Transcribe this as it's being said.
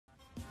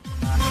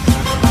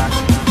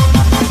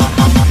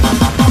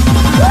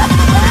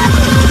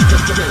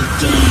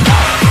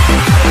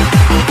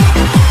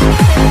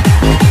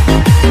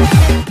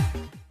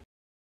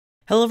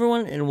Hello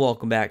everyone and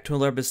welcome back to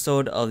another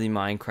episode of the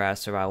Minecraft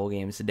survival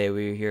games. Today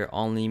we are here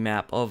on the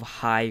map of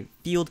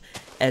Highfield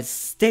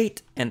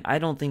Estate, and I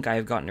don't think I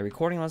have gotten a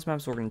recording on this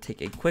map, so we're going to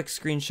take a quick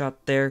screenshot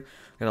there.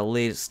 We're going to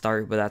late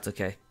start, but that's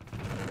okay.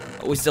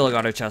 We still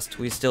got our chest.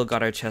 We still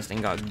got our chest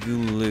and got goo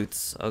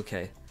loots.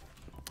 Okay.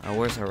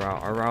 Where's our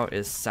route? Our route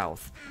is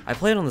south. I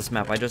played on this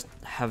map, I just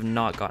have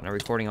not gotten a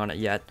recording on it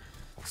yet.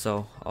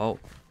 So, is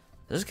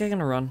this guy going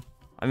to run?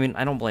 I mean,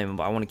 I don't blame him,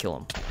 but I want to kill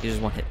him. He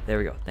just one hit. There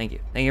we go. Thank you.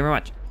 Thank you very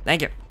much.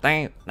 Thank you.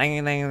 Thank you. Thank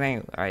you. Thank you.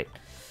 Thank you. Alright.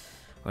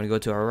 I'm gonna go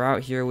to our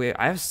route here.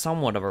 I have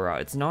somewhat of a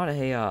route. It's not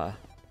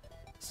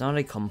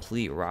a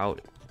complete route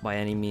by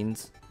any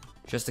means.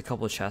 Just a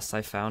couple of chests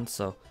I found,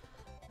 so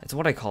it's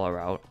what I call a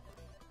route.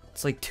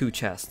 It's like 2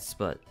 chests,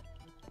 but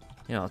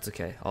you know, it's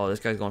okay. Oh,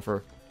 this guy's going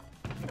for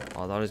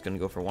I thought he was gonna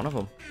go for one of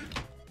them.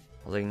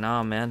 I was like,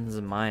 nah man, this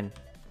is mine.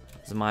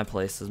 This is my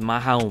place. This is my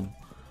home.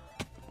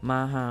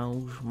 My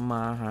house,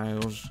 my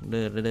house.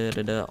 Da, da, da,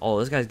 da, da. Oh,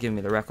 this guy's giving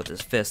me the wreck with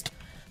his fist.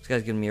 This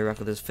guy's giving me a wreck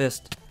with his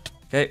fist.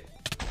 Okay.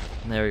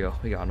 There we go.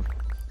 We got him.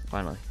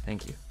 Finally.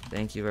 Thank you.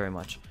 Thank you very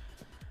much.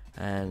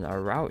 And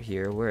our route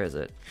here, where is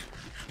it?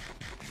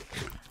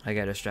 I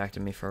got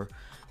distracted me for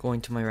going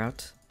to my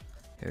route.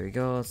 Here we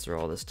go. Let's throw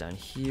all this down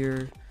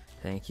here.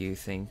 Thank you.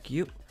 Thank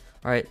you.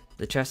 Alright.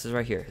 The chest is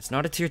right here. It's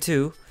not a tier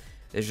 2.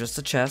 It's just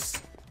a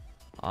chest.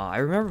 I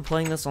remember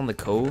playing this on the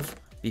Cove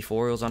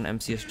before it was on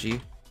MCSG.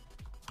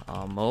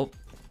 Oh.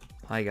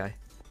 Hi, guy.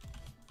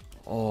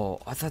 Oh,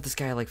 I thought this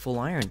guy had like full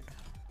iron.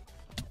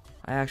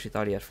 I actually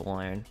thought he had full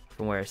iron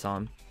from where I saw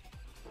him.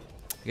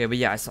 Okay, but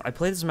yeah, I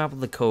played this map with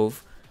the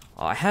Cove.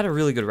 I had a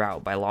really good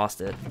route, but I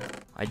lost it.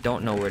 I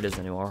don't know where it is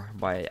anymore.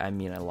 By I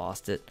mean I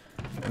lost it.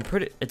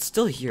 It's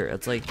still here.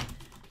 It's like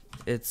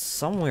it's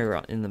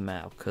somewhere in the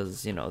map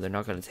because you know they're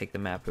not gonna take the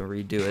map and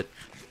redo it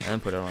and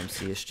then put it on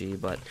CSG.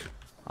 But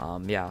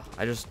yeah,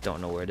 I just don't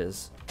know where it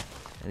is.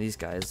 And these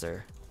guys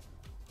are,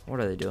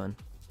 what are they doing?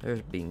 They're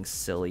being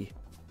silly.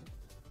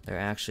 They're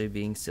actually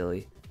being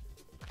silly.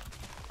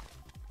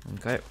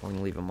 Okay, we're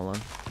gonna leave him alone.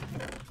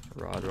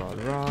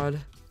 Rod.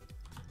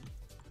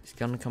 He's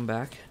gonna come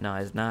back. No,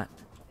 he's not.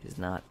 He's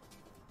not.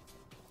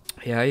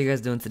 Hey, how are you guys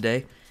doing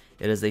today?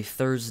 It is a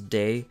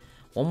Thursday.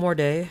 One more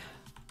day.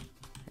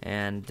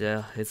 And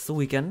it's the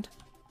weekend.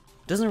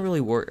 Doesn't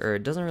really work, or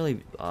it doesn't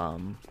really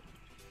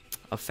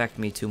affect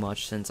me too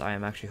much since I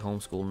am actually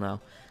homeschooled now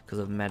because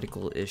of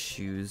medical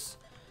issues.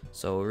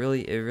 So it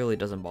really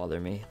doesn't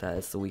bother me that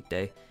it's the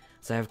weekday.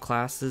 So I have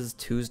classes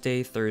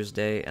Tuesday,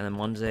 Thursday, and then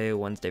Monday,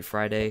 Wednesday,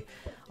 Friday.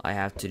 I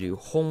have to do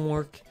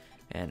homework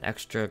and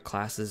extra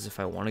classes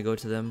if I want to go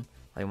to them.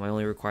 Like my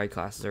only required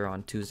classes are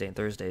on Tuesday and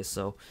Thursday,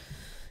 so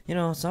you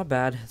know it's not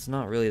bad. It's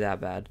not really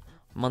that bad.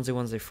 Monday,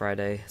 Wednesday,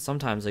 Friday.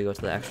 Sometimes I go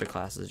to the extra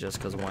classes just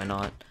because why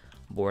not?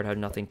 Bored, have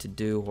nothing to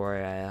do,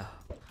 or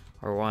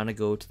want to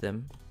go to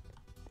them.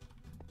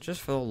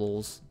 Just for the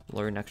lulz,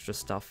 learn extra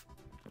stuff,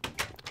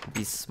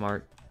 be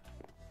smart.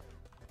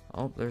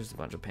 Oh, there's a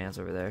bunch of pants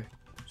over there.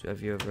 So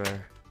have you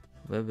ever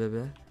I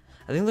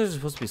think there's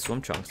supposed to be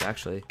swim trunks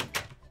actually.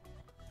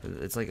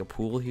 It's like a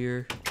pool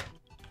here,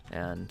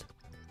 and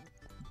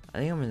I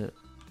think I'm in the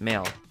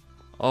mail.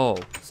 Oh,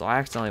 so I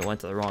accidentally went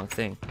to the wrong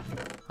thing.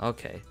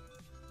 Okay,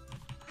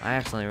 I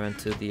accidentally went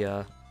to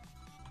the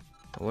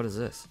what is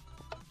this?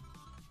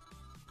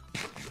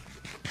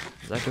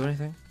 Does that do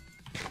anything?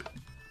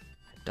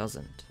 It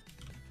doesn't.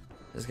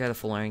 Is this guy the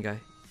full iron guy?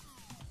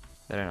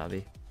 Better not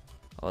be.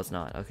 Oh, it's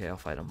not. Okay, I'll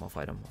fight him. I'll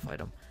fight him.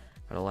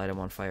 Gotta light him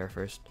on fire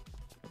first.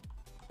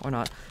 Or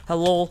not.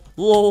 Hello,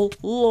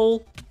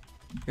 lol.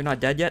 You're not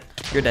dead yet?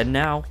 You're dead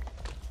now.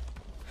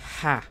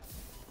 Ha.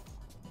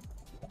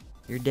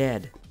 You're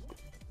dead.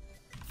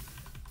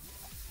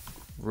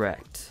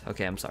 Wrecked.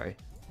 Okay, I'm sorry.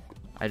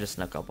 I just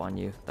snuck up on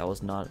you. That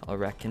was not a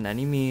wreck in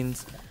any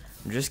means.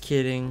 I'm just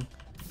kidding.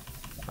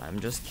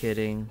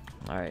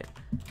 Alright.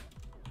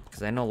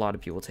 Because I know a lot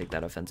of people take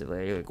that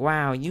offensively. You're like,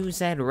 wow, you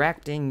said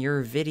wrecked in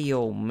your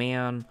video,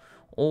 man.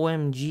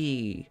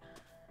 OMG.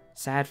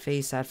 Sad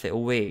face. Oh,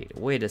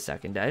 wait a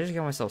second. Did I just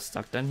get myself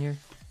stuck down here?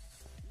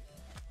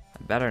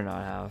 I better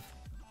not have.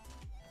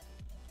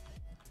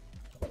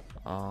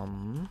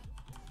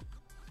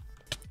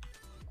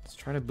 Let's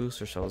try to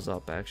boost ourselves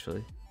up,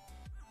 actually.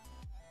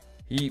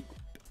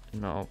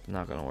 No,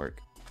 not gonna work.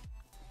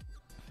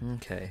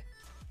 Okay.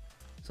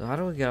 So how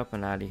do we get up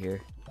and out of here?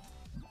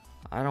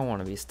 I don't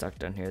want to be stuck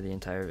down here the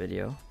entire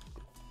video.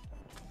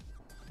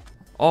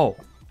 Oh!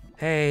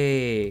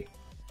 Hey!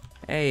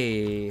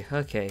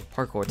 Okay,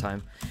 parkour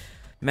time.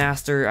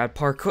 Master at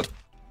parkour.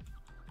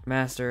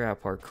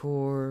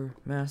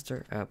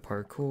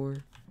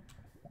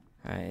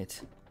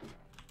 Alright.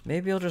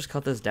 Maybe I'll just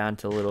cut this down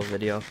to a little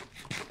video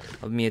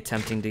of me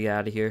attempting to get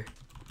out of here.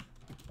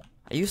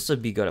 I used to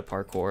be good at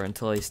parkour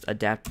until I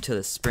adapted to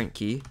the sprint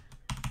key.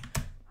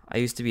 I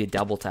used to be a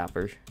double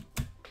tapper.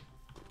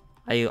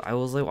 I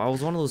was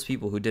one of those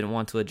people who didn't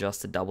want to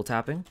adjust to double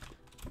tapping.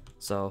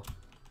 So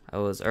I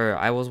was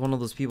one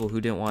of those people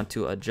who didn't want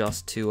to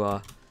adjust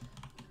to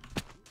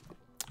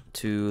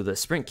the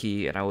sprint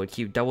key, and I would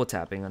keep double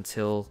tapping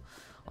until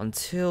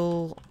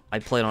until I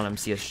played on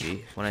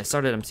MCSG. When I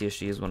started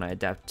MCSG is when I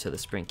adapted to the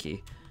sprint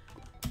key.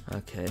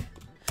 Okay.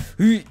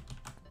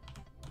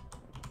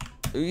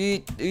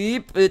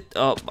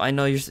 Oh, I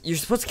know you're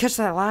supposed to catch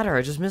that ladder.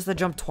 I just missed that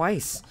jump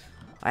twice.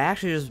 I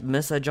actually just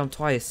missed that jump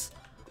twice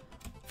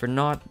for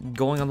not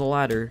going on the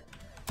ladder.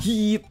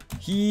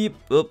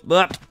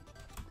 Up.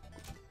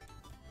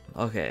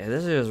 Okay,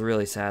 this is just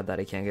really sad that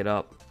I can't get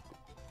up.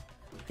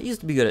 I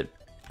used to be good at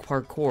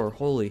parkour.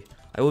 Holy,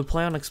 I would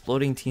play on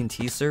Exploding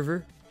TNT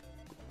server.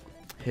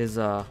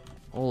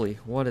 Holy,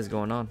 what is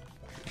going on?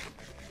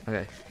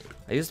 Okay,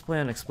 I used to play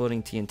on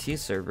Exploding TNT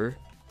server,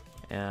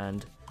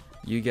 and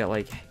you get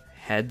like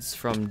heads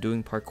from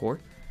doing parkour,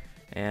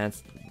 and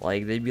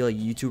like they'd be like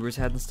YouTubers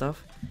head and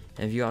stuff.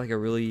 And if you got like a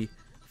really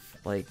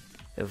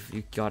if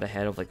you got a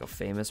head of like a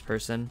famous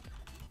person,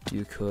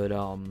 you could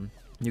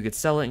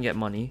sell it and get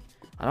money.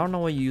 I don't know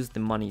what you use the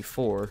money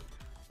for,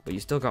 but you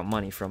still got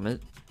money from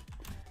it.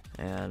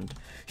 And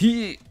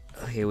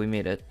okay, we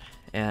made it.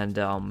 And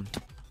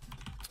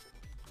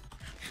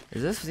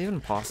is this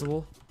even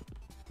possible?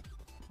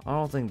 I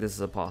don't think this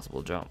is a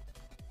possible jump.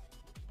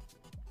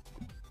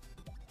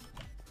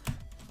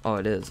 Oh,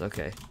 it is.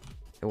 Okay,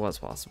 it was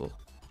possible.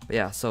 But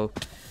yeah, so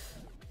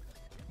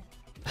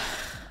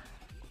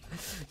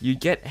you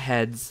get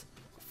heads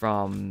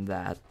from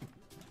that,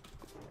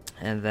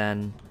 and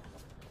then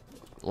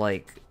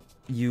like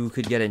you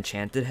could get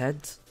enchanted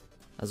heads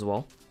as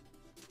well.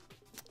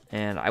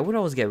 And I would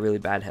always get really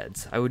bad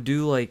heads. I would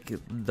do like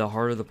the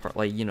harder the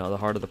the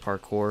harder the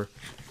parkour,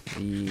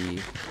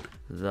 the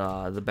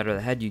better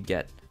the head you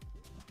get.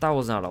 That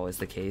was not always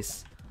the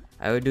case.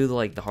 I would do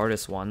the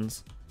hardest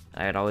ones.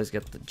 I'd always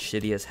get the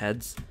shittiest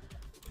heads,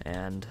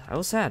 and I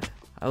was sad.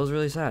 I was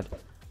really sad,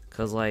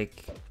 cause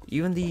like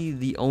even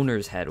the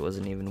owner's head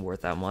wasn't even worth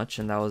that much,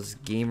 and that was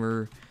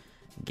Game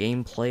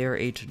Player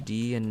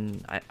HD,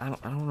 and I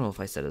don't know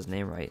if I said his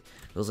name right.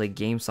 It was like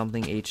Game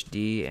Something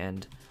HD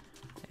and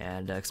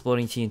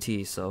Exploding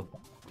TNT. So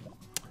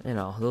you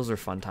know, those are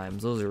fun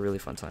times. Those are really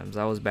fun times.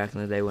 That was back in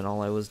the day when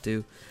all I would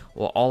do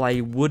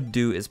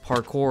is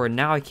parkour, and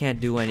now I can't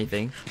do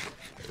anything.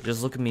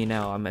 Just look at me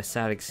now. I'm a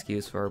sad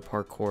excuse for a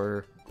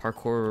parkour,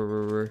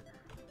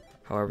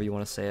 however you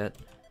want to say it.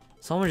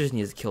 Someone just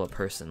needs to kill a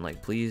person.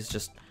 Like, please,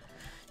 just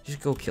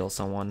go kill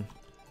someone.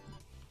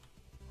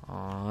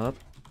 Up.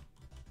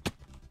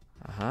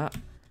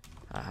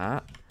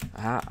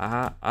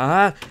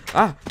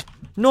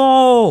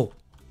 No!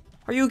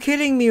 Are you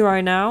kidding me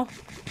right now?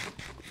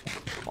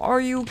 Are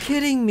you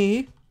kidding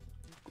me?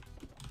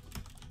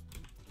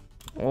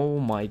 Oh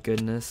my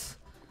goodness.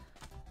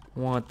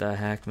 What the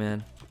heck,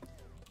 man?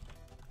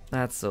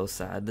 That's so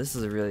sad. This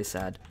is really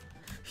sad.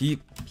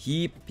 Heap.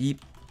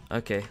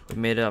 Okay, we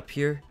made it up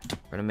here.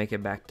 We're gonna make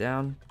it back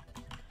down.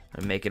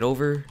 And make it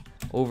over.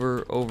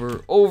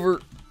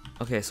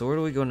 Okay, so where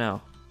do we go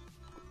now?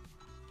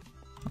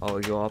 Oh,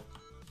 we go up.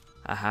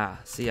 Aha.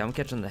 See, I'm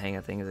catching the hang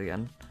of things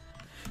again.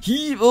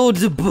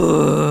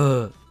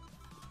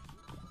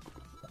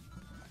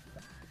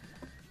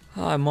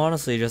 I'm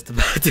honestly just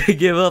about to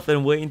give up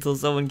and wait until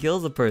someone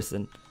kills a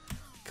person.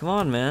 Come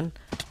on, man.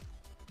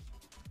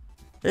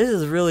 This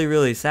is really,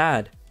 really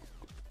sad.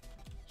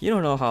 You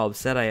don't know how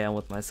upset I am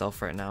with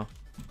myself right now.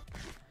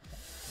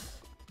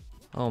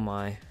 Oh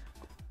my.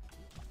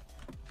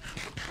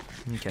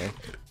 Okay.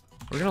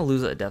 We're gonna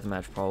lose at a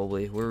deathmatch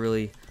probably. We're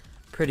really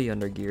pretty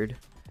undergeared.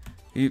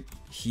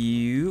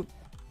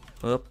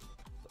 Up.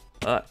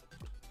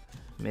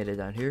 Made it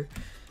down here.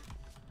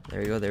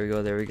 There we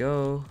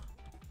go.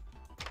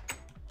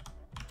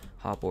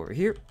 Hop over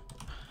here.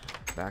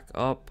 Back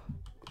up.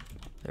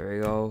 There we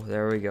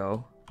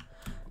go.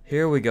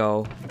 Here we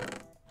go.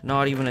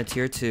 Not even a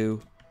tier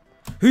 2.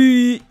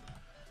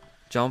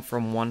 Jump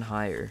from one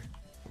higher.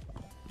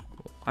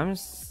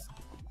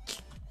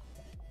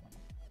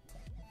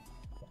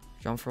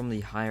 Jump from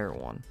the higher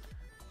one.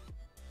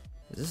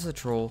 Is this a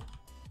troll?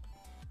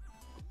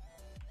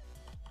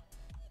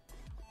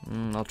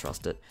 I'll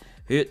trust it.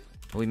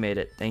 We made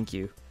it. Thank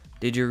you.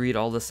 Did you read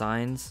all the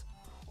signs?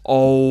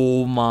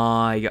 Oh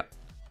my god.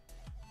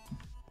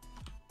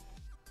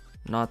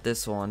 Not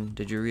this one.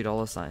 Did you read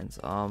all the signs?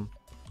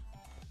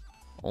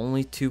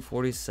 Only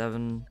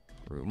 247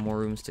 more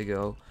rooms to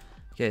go.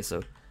 Okay,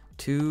 so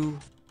 2,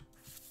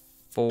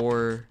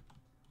 4,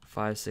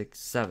 5, 6,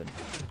 7.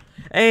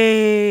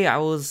 Hey, I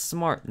was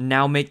smart.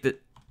 Now make the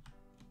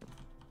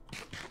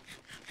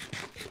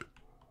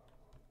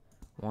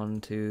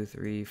 1, 2,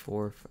 3,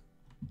 4, 5.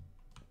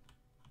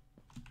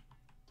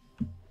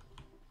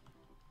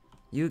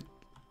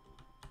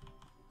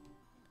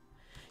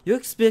 You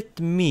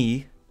expect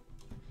me,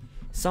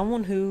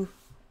 someone who...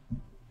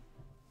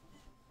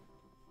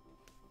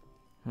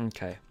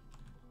 Okay.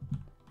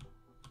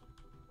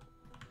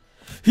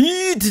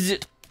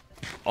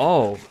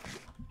 Oh.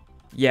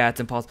 Yeah, it's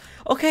impossible.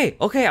 Okay,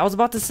 I was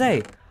about to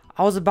say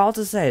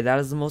that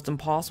is the most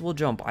impossible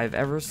jump I've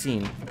ever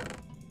seen.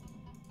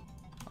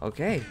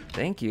 Okay,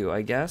 thank you,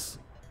 I guess.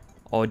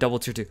 Oh, double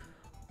tier 2.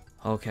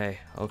 Okay.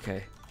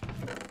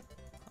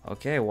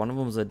 Okay, one of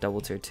them was a double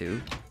tier 2.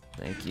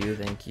 Thank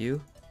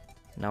you.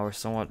 Now we're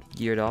somewhat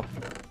geared up.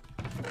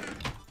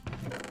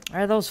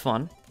 Alright, that was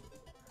fun.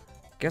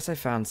 Guess I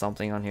found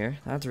something on here.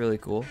 That's really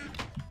cool.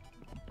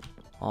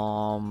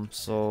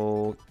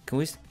 So can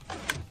we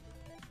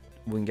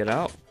can get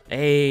out?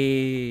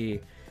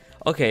 Hey.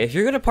 Okay, if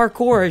you're good at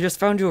parkour, I just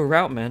found you a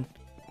route, man.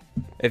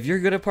 If you're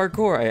good at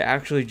parkour, I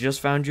actually just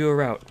found you a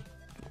route.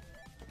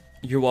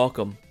 You're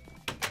welcome.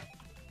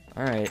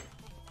 Alright.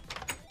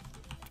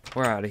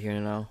 We're out of here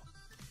now.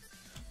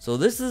 So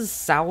this is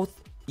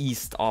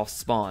southeast off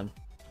spawn.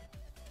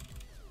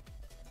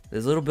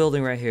 This little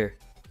building right here.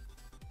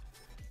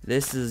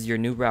 This is your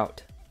new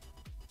route.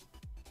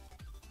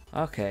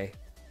 Okay.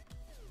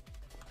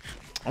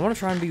 I want to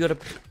try and be good at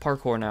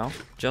parkour now,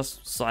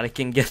 just so I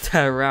can get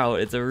that route.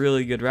 It's a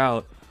really good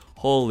route.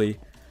 Holy.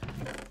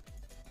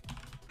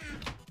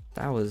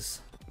 That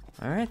was...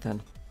 Alright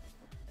then.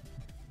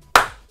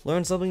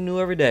 Learn something new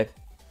every day.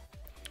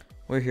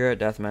 We're here at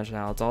Deathmatch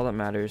now. It's all that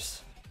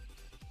matters.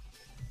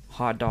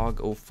 Hot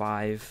Dog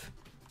 05.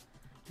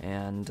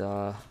 And,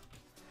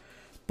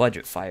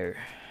 Budget Fire.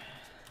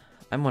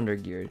 I'm under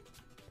geared.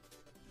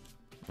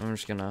 I'm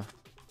just gonna...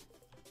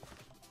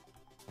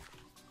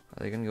 Are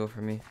they gonna go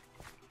for me?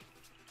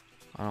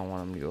 I don't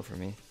want them to go for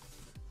me.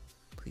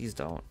 Please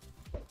don't.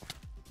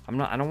 I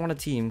don't want to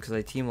team because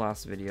I teamed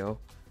last video.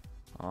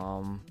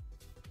 Got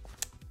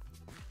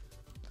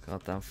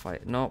them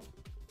fight. Nope.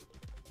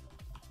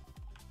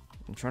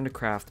 I'm trying to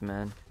craft,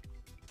 man.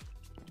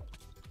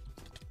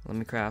 Let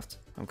me craft.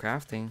 I'm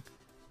crafting.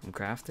 I'm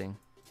crafting.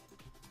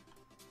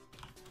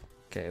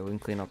 Okay, we can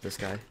clean up this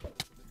guy.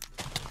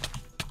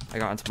 I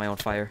got into my own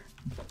fire.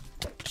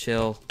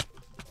 Chill.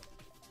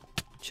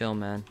 Chill,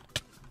 man.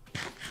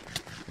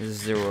 There's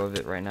 0 of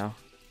it right now.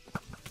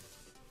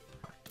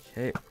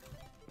 Okay.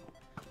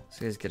 This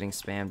guy's getting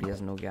spammed. He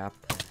has no gap.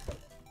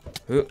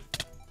 Hoop.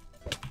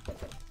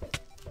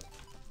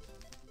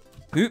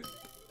 Hoop.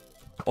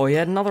 Oh, he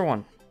had another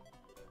one.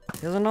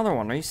 He has another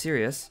one. Are you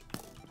serious?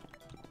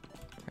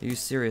 Are you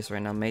serious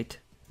right now, mate?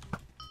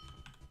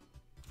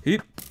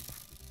 Hoop.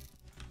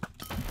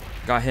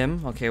 Got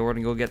him. Okay, we're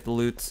gonna go get the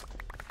loot.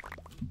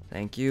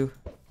 Thank you.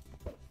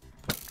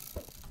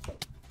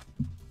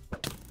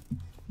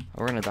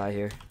 We're gonna die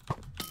here.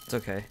 It's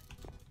okay.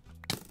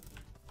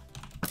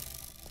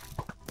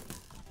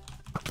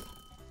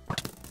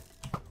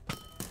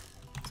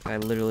 This guy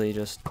literally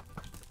just...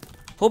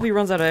 Hope he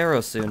runs out of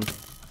arrows soon.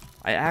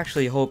 I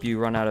actually hope you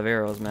run out of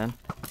arrows, man.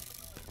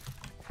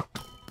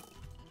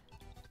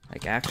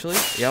 Like, actually?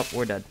 Yep,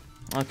 we're dead.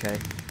 Okay.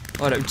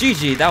 Whatever.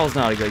 GG, that was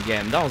not a good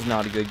game. That was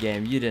not a good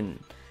game. You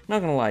didn't...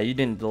 Not gonna lie, you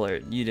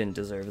didn't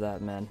deserve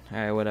that, man.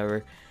 Alright,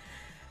 whatever.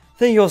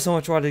 Thank you all so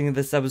much for watching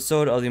this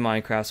episode of the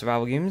Minecraft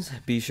Survival Games.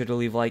 Be sure to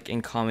leave a like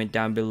and comment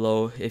down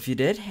below if you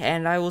did,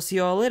 and I will see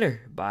you all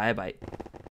later. Bye bye.